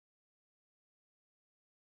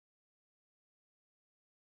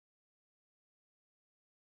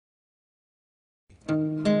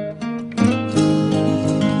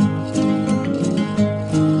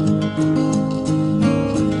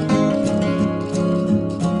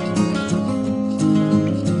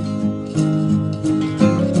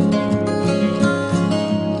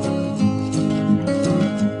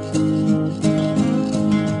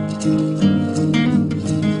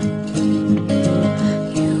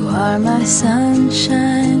are my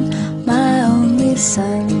sunshine, my only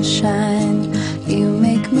sunshine. You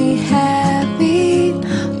make me happy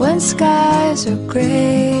when skies are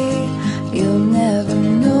gray. You'll never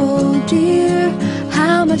know, dear,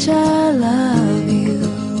 how much I love you.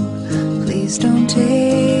 Please don't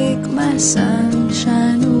take my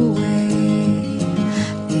sunshine away.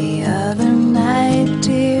 The other night,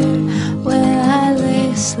 dear, when I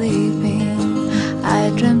lay sleeping, I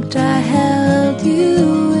dreamt I held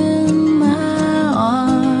you in my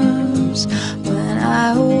arms. When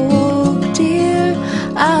I awoke, dear,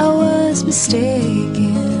 I was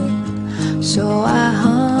mistaken, so I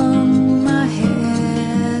hung my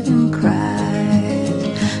head and cried.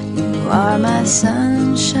 You are my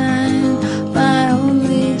sunshine, my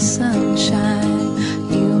only sunshine.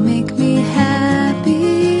 You make me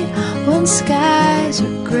happy when skies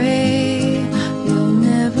are gray. You'll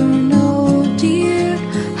never know, dear,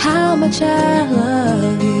 how much I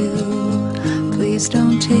love you. Please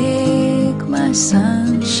don't take my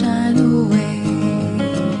sunshine away.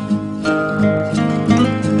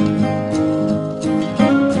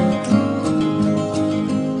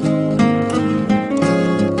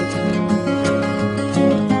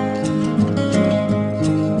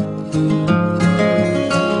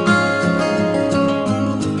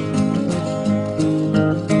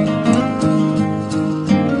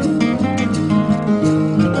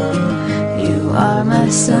 You are my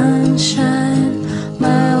sunshine,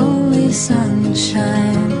 my only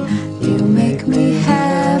sunshine. You make me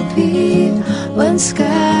happy when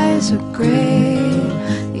skies are gray.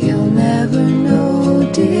 You'll never know,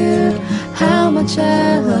 dear, how much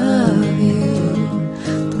I love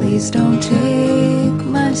you. Please don't take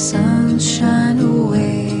my sunshine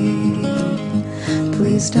away.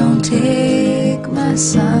 Please don't take my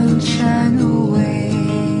sunshine away.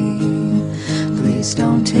 Please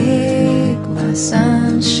don't take my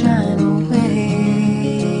sunshine away.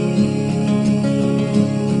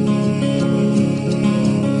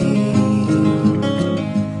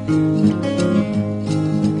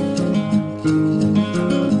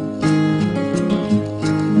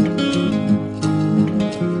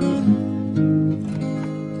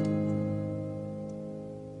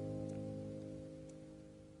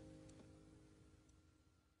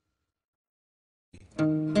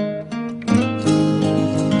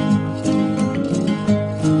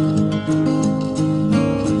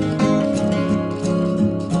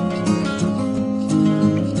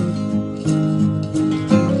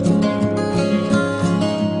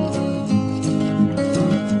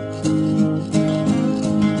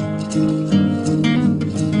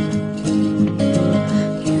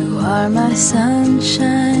 You are my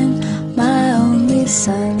sunshine, my only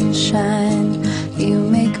sunshine. You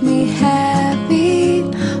make me happy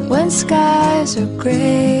when skies are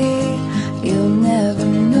gray. You'll never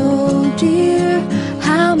know, dear,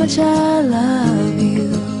 how much I love you.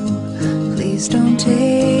 Please don't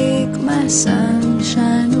take my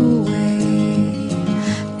sunshine away.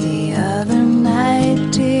 The other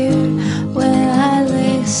night, dear, when I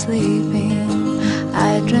lay sleeping,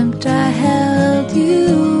 I dreamt I held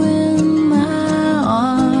you in my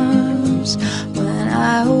arms. When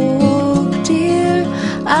I awoke, dear,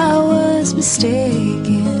 I was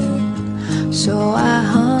mistaken, so I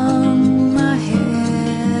hung my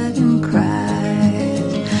head and cried.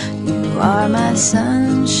 You are my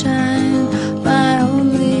sunshine, my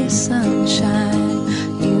only sunshine.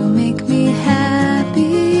 You make me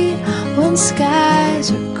happy when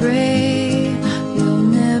skies are gray. You'll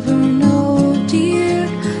never know, dear,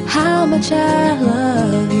 how much I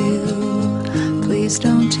love you. Please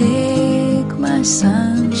don't take my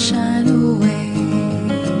sunshine away.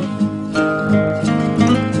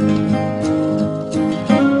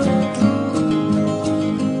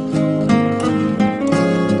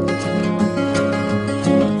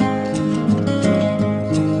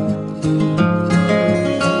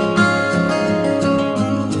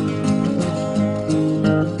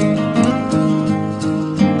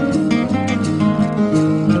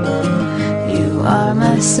 You are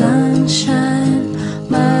my sunshine,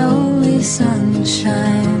 my only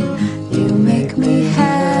sunshine. You make me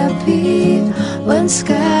happy when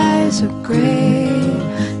skies are gray.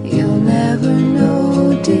 You'll never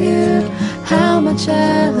know, dear, how much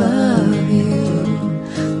I love you.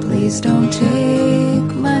 Please don't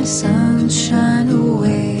take my sunshine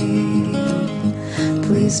away.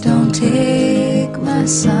 Please don't take my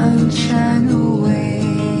sunshine away.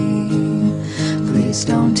 Please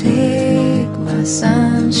don't take my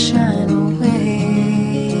sunshine away.